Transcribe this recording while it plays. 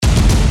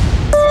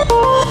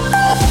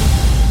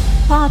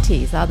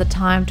parties are the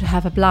time to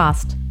have a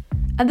blast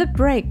and the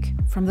break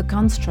from the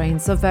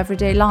constraints of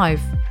everyday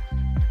life.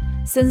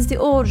 Since the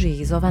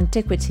orgies of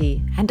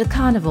antiquity and the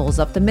carnivals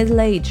of the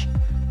Middle Age,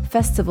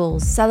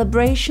 festivals,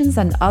 celebrations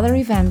and other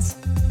events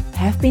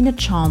have been a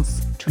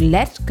chance to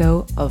let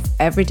go of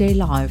everyday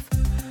life,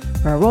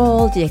 where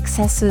all the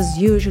excesses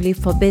usually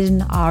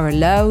forbidden are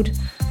allowed,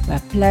 where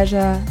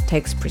pleasure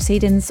takes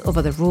precedence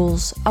over the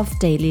rules of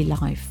daily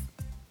life.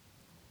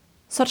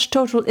 Such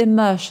total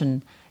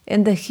immersion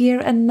in the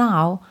here and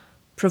now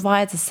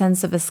provides a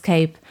sense of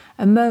escape,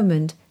 a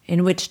moment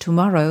in which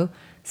tomorrow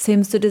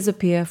seems to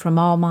disappear from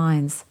our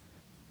minds.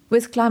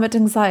 With climate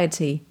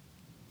anxiety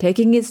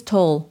taking its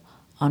toll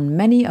on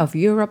many of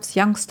Europe's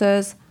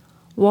youngsters,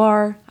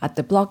 war at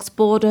the bloc's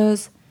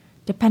borders,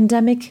 the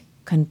pandemic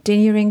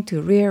continuing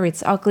to rear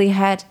its ugly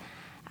head,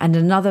 and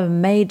another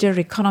major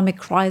economic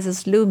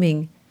crisis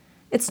looming,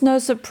 it's no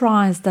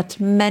surprise that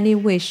many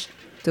wish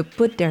to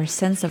put their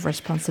sense of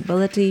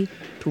responsibility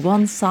to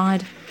one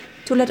side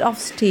to let off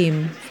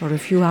steam for a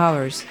few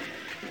hours.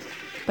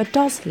 But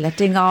does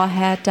letting our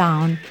hair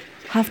down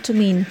have to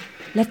mean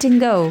letting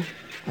go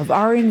of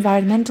our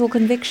environmental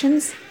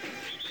convictions?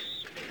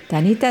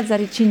 Danita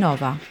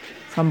Zarichinova,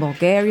 from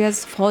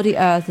Bulgaria's For the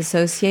Earth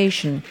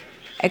Association,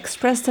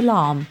 expressed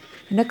alarm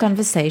in a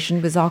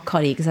conversation with our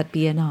colleagues at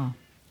BNR.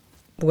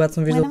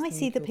 When I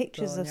see the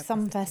pictures of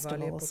some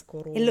festivals,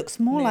 it looks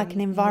more like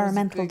an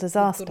environmental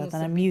disaster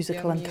than a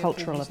musical and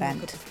cultural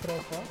event.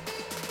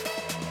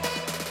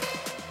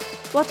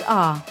 What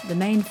are the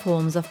main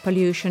forms of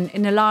pollution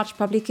in a large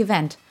public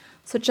event,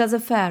 such as a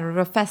fair or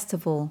a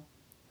festival?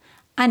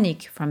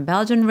 Annick from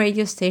Belgian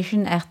radio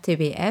station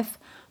RTBF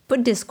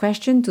put this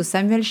question to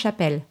Samuel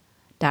Chapelle,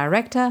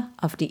 director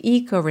of the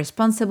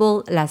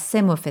eco-responsible La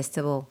Semo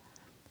Festival,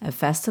 a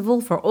festival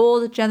for all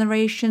the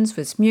generations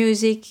with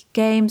music,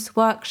 games,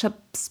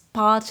 workshops,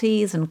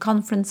 parties and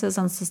conferences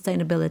on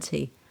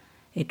sustainability.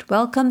 It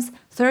welcomes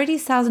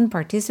 30,000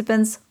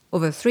 participants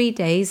over 3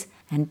 days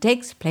and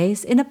takes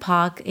place in a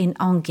park in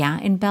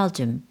Enghien in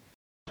Belgium.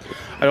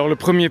 Alors le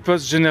premier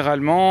poste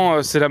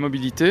généralement c'est la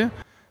mobilité.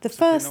 The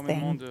first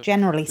thing,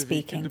 generally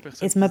speaking,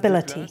 is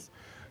mobility.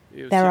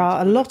 There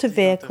are a lot of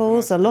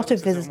vehicles, a lot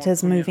of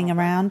visitors moving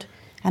around,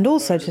 and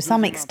also, to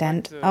some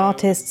extent,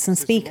 artists and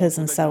speakers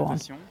and so on.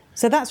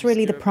 So that's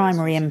really the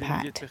primary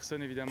impact.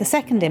 The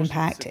second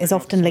impact is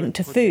often linked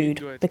to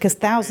food, because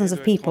thousands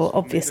of people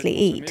obviously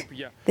eat.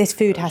 This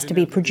food has to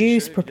be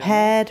produced,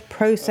 prepared,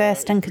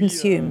 processed and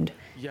consumed,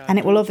 and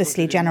it will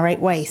obviously generate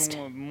waste.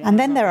 And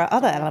then there are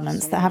other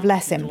elements that have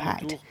less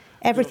impact.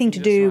 Everything to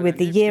do with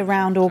the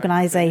year-round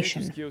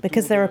organisation,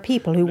 because there are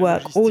people who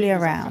work all year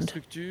round.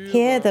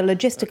 Here, the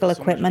logistical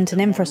equipment and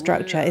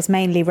infrastructure is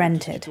mainly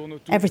rented.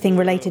 Everything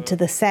related to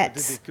the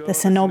sets, the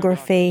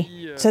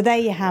scenography. So there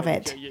you have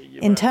it.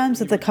 In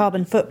terms of the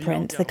carbon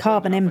footprint, the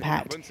carbon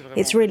impact,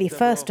 it's really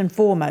first and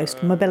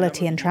foremost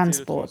mobility and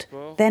transport,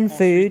 then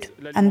food,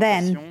 and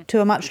then,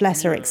 to a much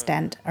lesser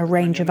extent, a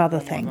range of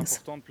other things.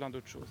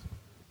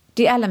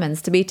 The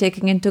elements to be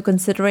taken into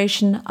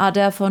consideration are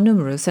therefore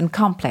numerous and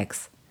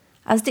complex,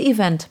 as the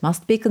event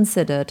must be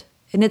considered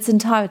in its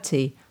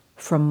entirety,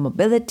 from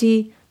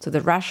mobility to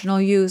the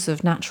rational use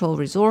of natural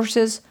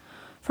resources,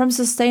 from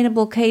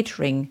sustainable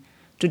catering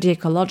to the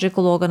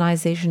ecological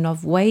organization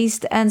of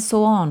waste, and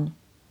so on.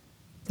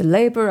 The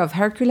labor of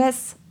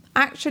Hercules?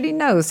 Actually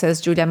no,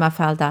 says Julia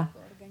Mafalda,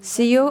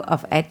 CEO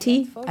of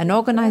ETI, an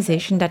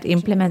organization that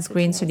implements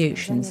green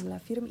solutions.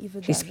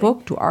 She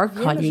spoke to our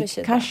colleague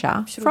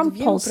Kasia from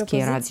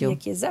Polskie Radio.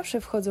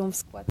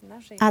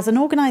 As an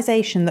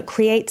organization that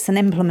creates and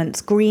implements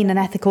green and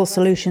ethical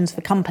solutions for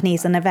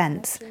companies and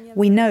events,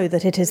 we know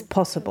that it is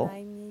possible.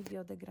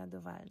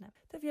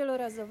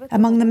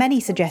 Among the many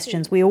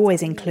suggestions we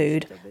always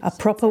include are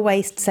proper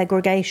waste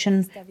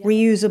segregation,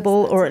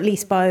 reusable or at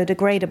least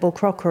biodegradable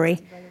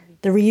crockery.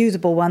 The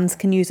reusable ones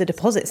can use a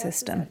deposit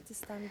system.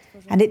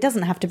 And it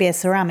doesn't have to be a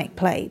ceramic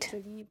plate.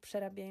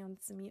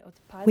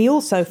 We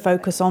also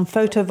focus on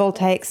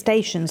photovoltaic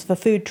stations for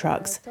food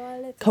trucks,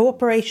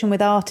 cooperation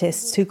with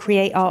artists who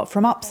create art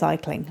from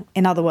upcycling,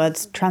 in other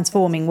words,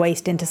 transforming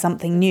waste into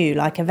something new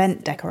like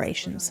event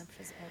decorations.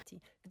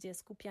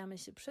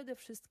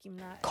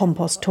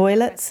 Compost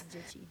toilets,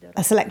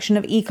 a selection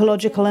of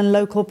ecological and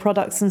local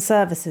products and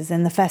services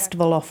in the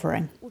festival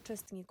offering.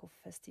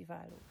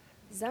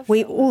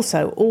 We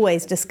also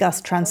always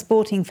discuss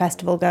transporting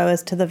festival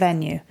goers to the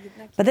venue,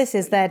 but this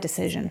is their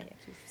decision.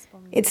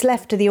 It's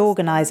left to the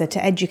organiser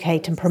to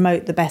educate and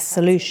promote the best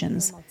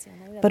solutions,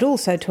 but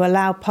also to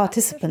allow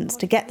participants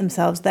to get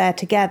themselves there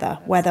together,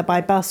 whether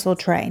by bus or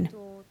train.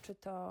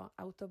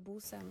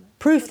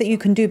 Proof that you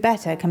can do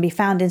better can be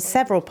found in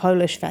several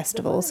Polish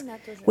festivals,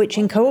 which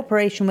in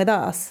cooperation with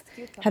us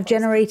have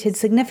generated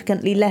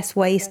significantly less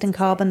waste and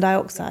carbon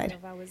dioxide,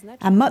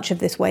 and much of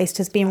this waste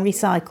has been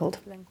recycled.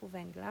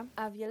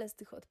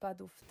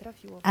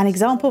 An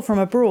example from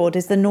abroad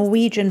is the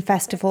Norwegian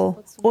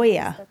festival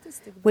Oya,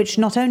 which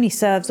not only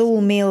serves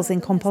all meals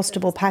in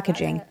compostable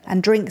packaging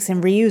and drinks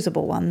in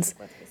reusable ones,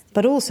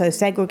 but also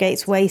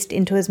segregates waste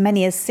into as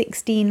many as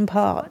 16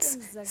 parts,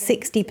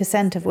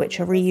 60% of which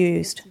are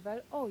reused.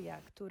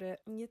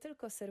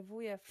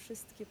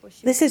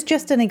 This is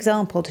just an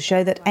example to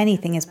show that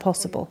anything is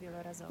possible.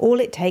 All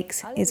it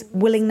takes is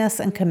willingness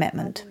and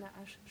commitment.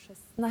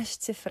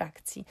 16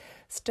 frakcji,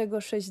 z czego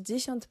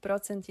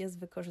 60% jest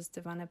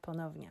wykorzystywane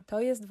ponownie. To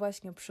jest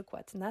właśnie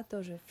przykład na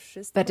to, że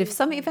wszyscy... But if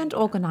some event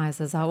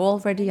organizers are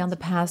already on the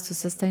path to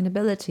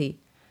sustainability,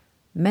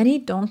 many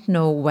don't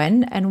know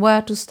when and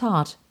where to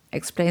start,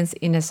 explains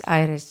Ines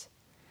Aires.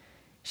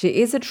 She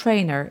is a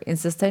trainer in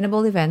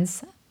sustainable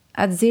events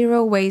at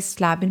Zero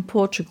Waste Lab in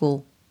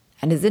Portugal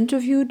and is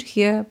interviewed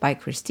here by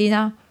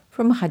Cristina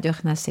from Radio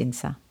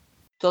Renascença.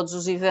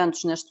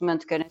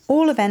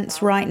 All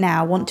events right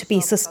now want to be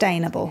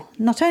sustainable,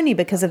 not only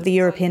because of the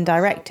European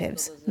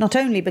directives, not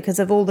only because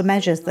of all the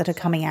measures that are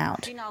coming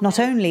out, not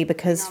only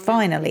because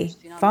finally,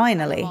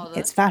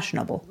 it's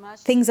fashionable.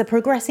 Things are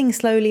progressing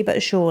slowly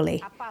but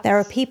surely. There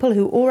are people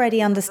who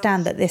already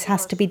understand that this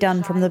has to be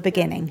done from the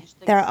beginning.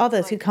 There are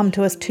others who come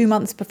to us 2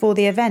 months before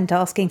the event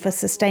asking for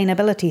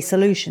sustainability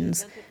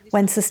solutions,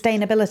 when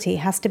sustainability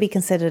has to be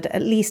considered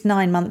at least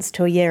 9 months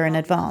to a year in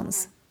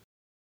advance.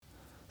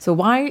 So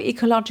while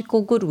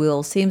ecological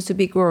goodwill seems to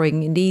be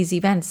growing in these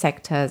event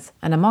sectors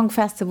and among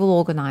festival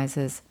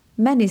organizers,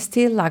 many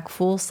still lack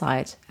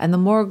foresight and a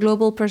more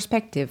global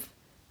perspective,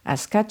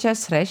 as Katja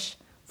Sreš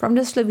from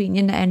the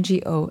Slovenian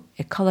NGO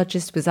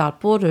Ecologists Without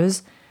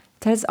Borders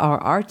tells our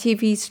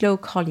RTV SLO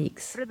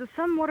colleagues.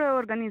 Predvsem morajo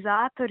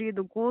organizatorji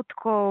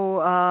dogodkov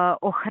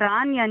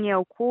ohranjanje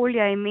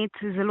okolja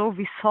imeti zelo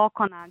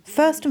visoko na agendi.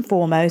 First and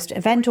foremost,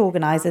 event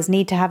organisers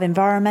need to have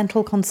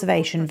environmental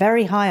conservation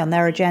very high on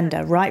their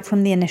agenda right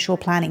from the initial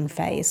planning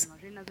phase.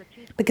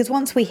 Because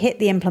once we hit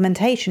the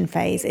implementation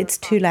phase, it's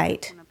too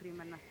late.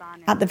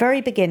 At the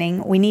very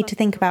beginning, we need to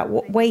think about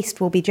what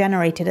waste will be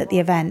generated at the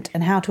event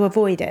and how to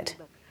avoid it.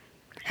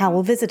 How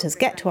will visitors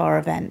get to our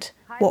event?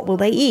 What will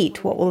they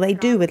eat? What will they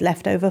do with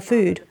leftover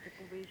food?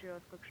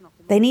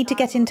 They need to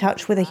get in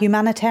touch with a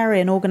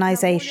humanitarian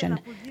organisation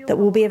that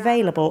will be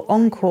available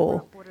on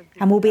call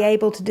and will be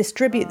able to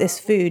distribute this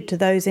food to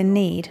those in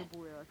need.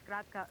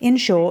 In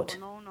short,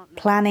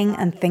 planning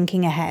and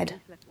thinking ahead.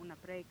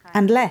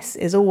 And less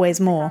is always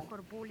more.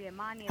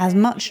 As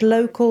much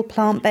local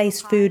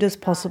plant-based food as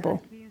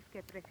possible.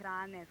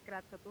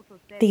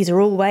 These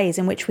are all ways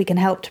in which we can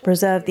help to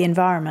preserve the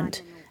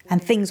environment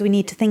and things we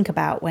need to think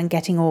about when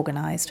getting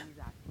organised.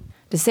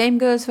 The same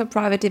goes for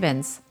private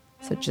events,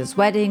 such as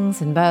weddings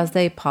and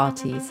birthday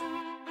parties.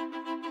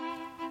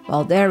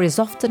 While there is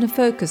often a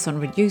focus on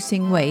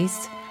reducing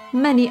waste,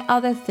 many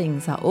other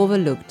things are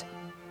overlooked,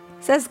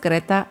 says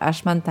Greta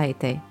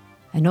Ashman-Taite,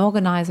 an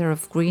organizer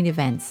of green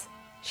events.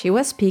 She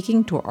was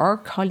speaking to our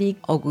colleague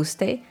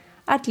Auguste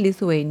at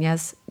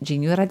Lithuania's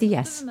Žinių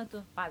radijas.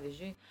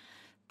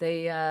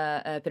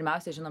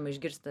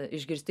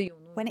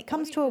 When it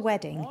comes to a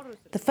wedding,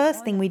 the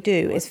first thing we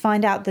do is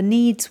find out the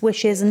needs,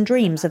 wishes and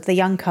dreams of the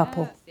young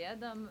couple.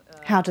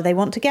 How do they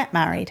want to get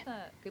married?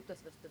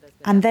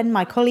 And then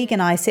my colleague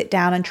and I sit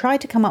down and try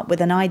to come up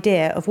with an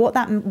idea of what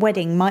that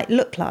wedding might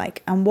look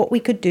like and what we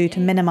could do to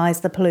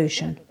minimise the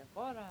pollution.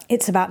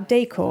 It's about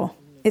decor.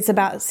 It's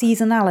about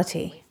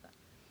seasonality.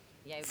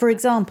 For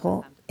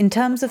example, in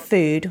terms of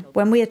food,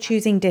 when we are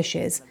choosing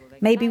dishes,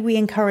 maybe we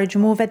encourage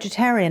more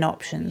vegetarian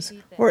options,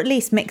 or at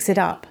least mix it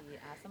up,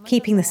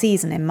 keeping the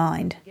season in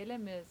mind.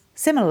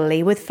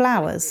 Similarly with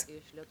flowers,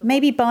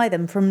 maybe buy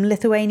them from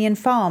Lithuanian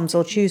farms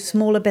or choose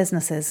smaller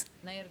businesses.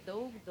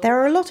 There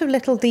are a lot of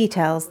little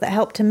details that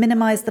help to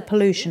minimise the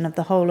pollution of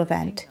the whole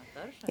event.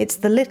 It's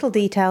the little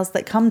details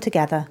that come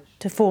together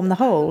to form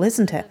the whole,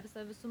 isn't it?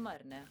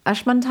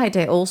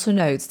 Ashman-Taite also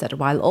notes that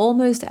while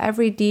almost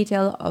every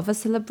detail of a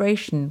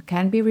celebration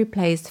can be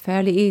replaced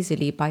fairly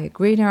easily by a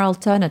greener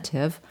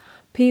alternative,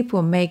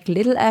 people make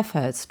little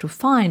efforts to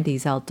find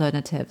these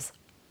alternatives.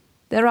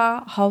 There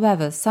are,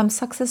 however, some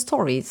success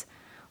stories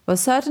where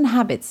certain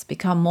habits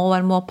become more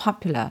and more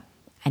popular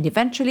and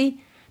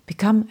eventually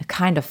become a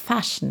kind of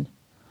fashion.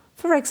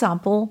 For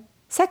example,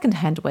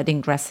 second-hand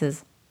wedding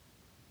dresses.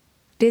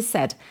 This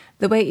said,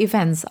 the way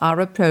events are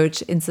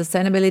approached in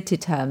sustainability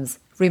terms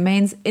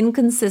remains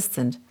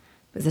inconsistent,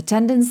 with a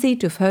tendency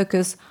to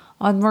focus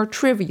on more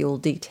trivial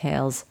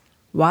details,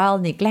 while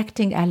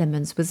neglecting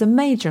elements with a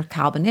major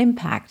carbon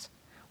impact.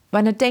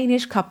 When a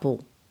Danish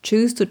couple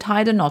choose to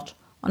tie the knot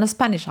on a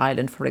Spanish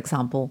island, for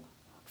example,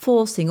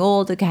 forcing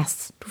all the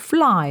guests to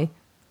fly,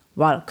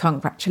 while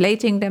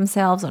congratulating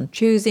themselves on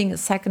choosing a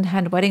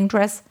second-hand wedding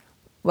dress,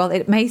 well,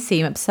 it may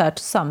seem absurd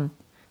to some,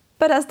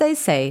 but as they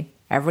say,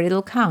 every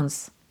little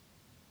counts.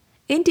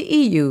 In the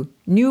EU,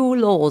 new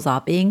laws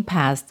are being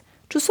passed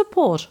to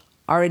support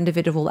our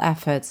individual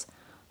efforts,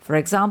 for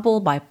example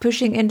by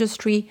pushing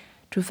industry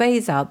to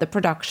phase out the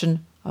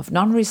production of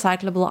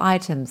non-recyclable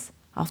items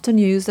often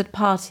used at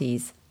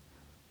parties.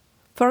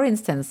 For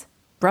instance,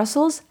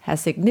 Brussels has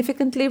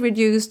significantly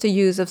reduced the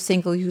use of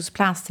single-use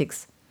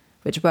plastics,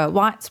 which were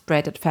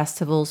widespread at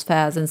festivals,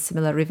 fairs and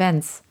similar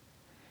events.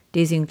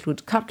 These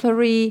include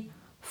cutlery,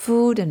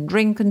 Food and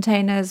drink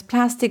containers,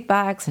 plastic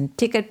bags and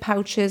ticket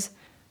pouches.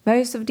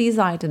 Most of these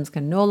items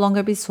can no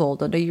longer be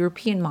sold on the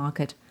European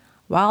market,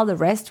 while the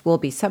rest will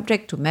be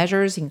subject to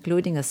measures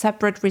including a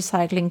separate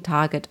recycling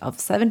target of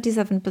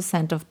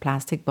 77% of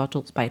plastic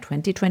bottles by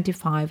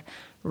 2025,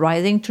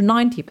 rising to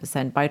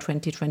 90% by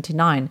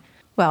 2029.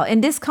 Well,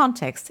 in this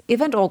context,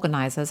 event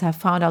organizers have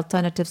found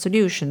alternative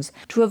solutions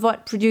to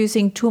avoid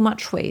producing too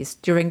much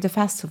waste during the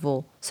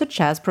festival, such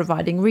as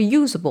providing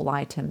reusable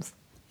items.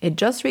 It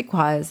just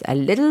requires a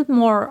little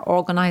more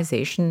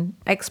organization,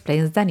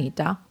 explains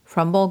Danita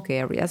from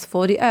Bulgaria's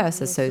For the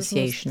Earth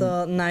Association.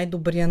 In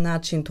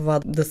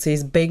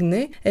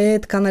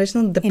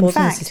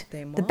fact,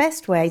 the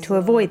best way to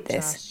avoid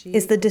this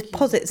is the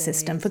deposit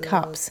system for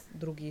cups.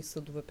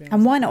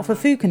 And why not for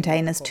food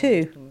containers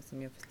too?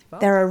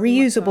 There are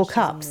reusable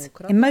cups.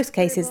 In most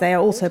cases they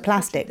are also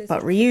plastic,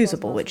 but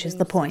reusable, which is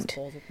the point.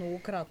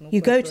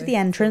 You go to the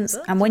entrance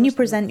and when you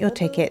present your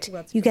ticket,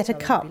 you get a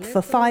cup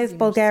for 5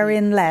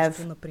 Bulgarian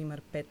lev.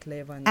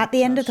 At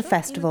the end of the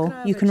festival,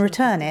 you can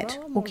return it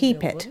or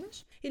keep it.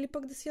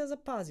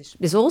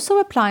 This also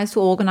applies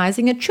to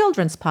organizing a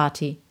children's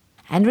party.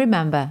 And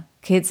remember,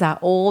 kids are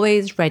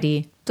always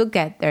ready to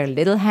get their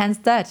little hands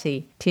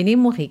dirty. Tini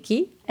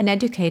Muriki, an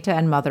educator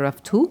and mother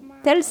of 2,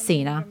 tells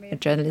Sina, a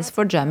journalist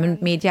for German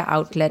media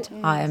outlet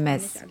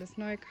AMS.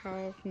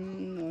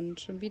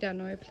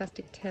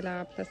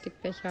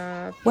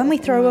 When we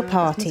throw a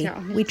party,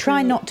 we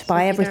try not to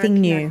buy everything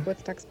new,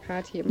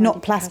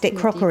 not plastic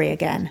crockery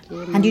again.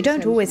 And you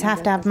don't always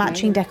have to have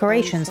matching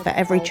decorations for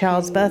every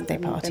child's birthday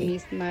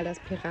party.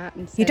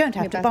 You don't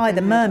have to buy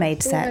the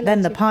mermaid set,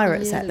 then the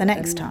pirate set the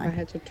next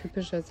time.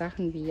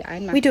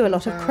 We do a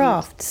lot of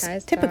crafts,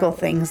 typical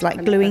things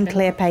like gluing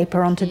clear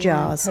paper onto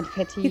jars.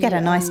 You get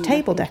a nice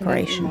table decoration.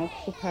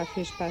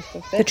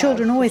 The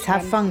children always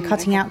have fun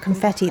cutting out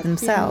confetti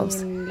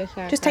themselves.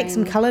 Just take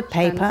some coloured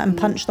paper and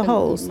punch the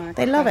holes.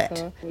 They love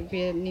it.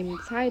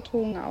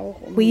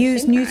 We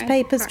use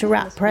newspapers to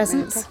wrap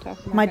presents.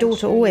 My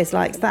daughter always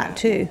likes that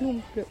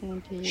too.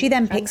 She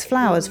then picks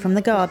flowers from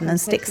the garden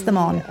and sticks them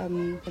on.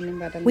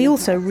 We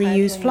also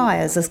reuse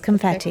flyers as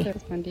confetti.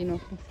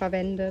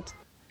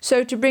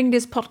 So to bring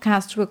this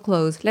podcast to a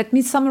close, let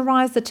me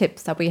summarize the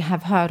tips that we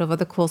have heard over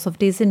the course of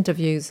these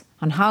interviews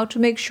on how to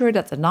make sure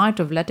that the night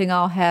of letting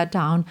our hair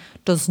down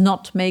does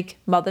not make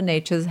Mother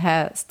Nature's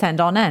hair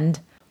stand on end.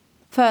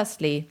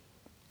 Firstly,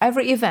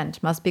 every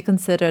event must be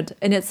considered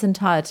in its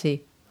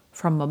entirety,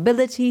 from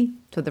mobility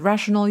to the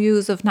rational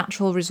use of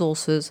natural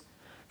resources,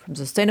 from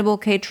sustainable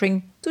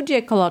catering to the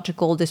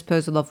ecological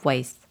disposal of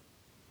waste.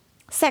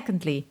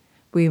 Secondly,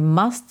 we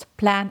must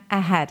plan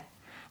ahead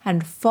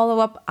and follow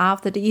up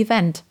after the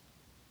event.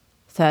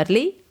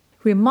 Thirdly,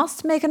 we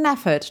must make an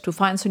effort to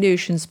find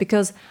solutions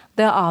because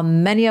there are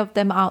many of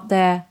them out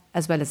there,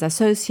 as well as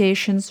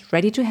associations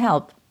ready to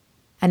help.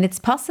 And it's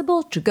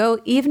possible to go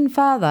even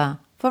further.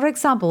 For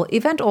example,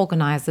 event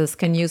organizers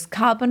can use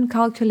carbon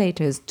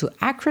calculators to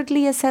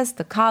accurately assess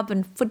the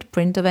carbon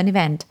footprint of an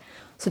event,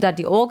 so that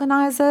the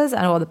organizers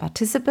and all the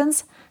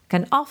participants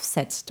can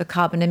offset the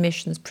carbon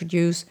emissions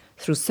produced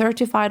through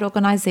certified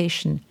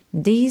organization.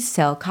 These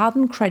sell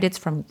carbon credits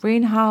from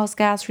greenhouse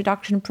gas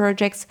reduction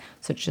projects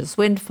such as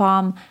wind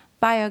farm,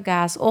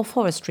 biogas or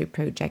forestry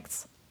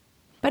projects.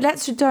 But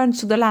let's return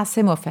to the La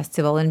Semo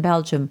Festival in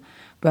Belgium,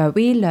 where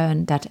we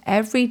learned that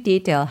every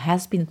detail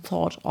has been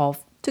thought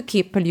of to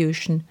keep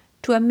pollution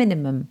to a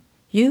minimum.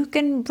 You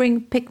can bring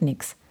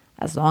picnics,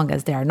 as long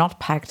as they are not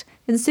packed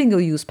in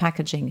single-use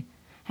packaging,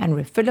 and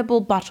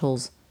refillable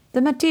bottles. The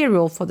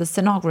material for the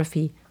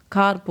scenography,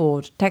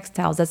 cardboard,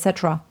 textiles,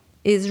 etc.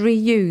 is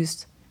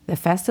reused. The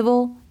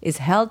festival is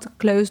held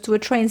close to a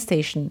train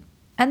station,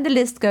 and the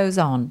list goes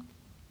on.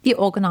 The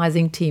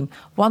organizing team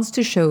wants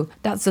to show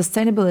that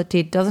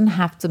sustainability doesn't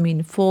have to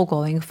mean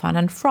foregoing fun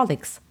and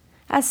frolics.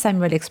 As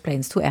Samuel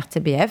explains to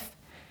RTBF,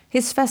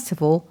 his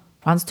festival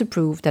wants to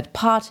prove that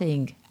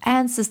partying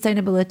and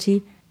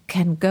sustainability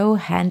can go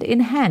hand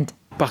in hand.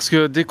 Parce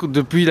que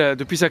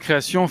depuis sa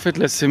création, en fait,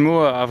 La Semo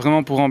a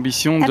vraiment pour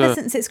ambition de... Ever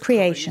since its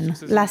creation,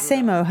 La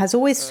Semo has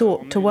always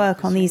sought to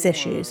work on these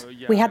issues.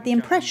 We had the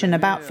impression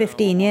about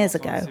 15 years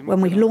ago,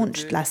 when we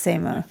launched La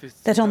Semo,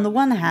 that on the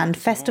one hand,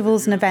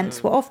 festivals and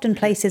events were often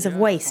places of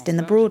waste in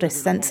the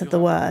broadest sense of the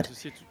word,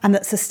 and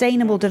that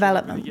sustainable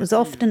development was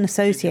often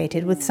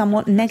associated with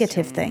somewhat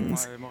negative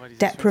things,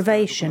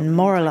 deprivation,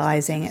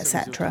 moralizing,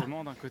 etc.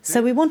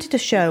 So we wanted to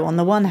show, on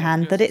the one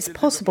hand, that it's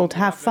possible to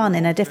have fun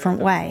in a different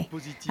way,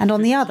 and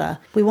on the other,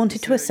 we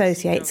wanted to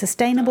associate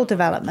sustainable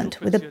development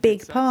with a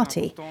big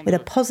party, with a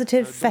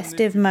positive,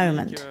 festive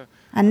moment.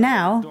 And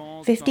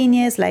now, 15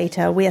 years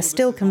later, we are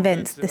still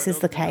convinced this is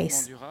the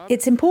case.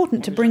 It's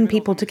important to bring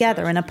people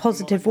together in a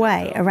positive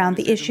way around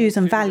the issues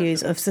and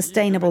values of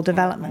sustainable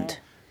development.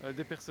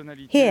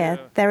 Here,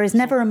 there is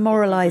never a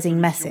moralizing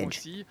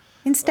message.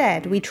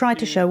 Instead, we try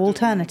to show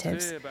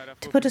alternatives,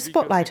 to put a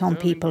spotlight on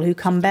people who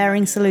come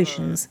bearing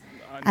solutions,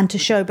 and to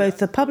show both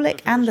the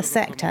public and the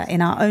sector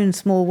in our own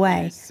small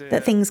way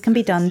that things can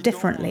be done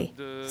differently,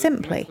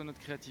 simply.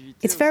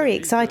 It's very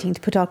exciting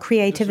to put our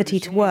creativity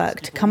to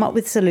work to come up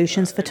with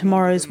solutions for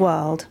tomorrow's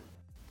world.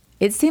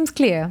 It seems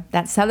clear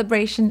that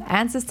celebration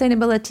and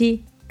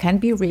sustainability can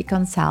be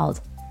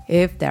reconciled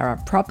if they are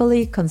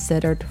properly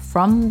considered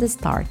from the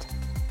start.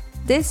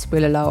 This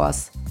will allow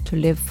us to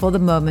live for the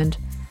moment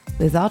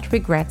without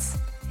regrets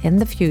in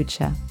the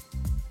future.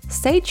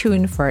 Stay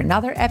tuned for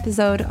another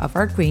episode of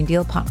our Green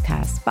Deal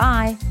podcast.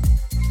 Bye!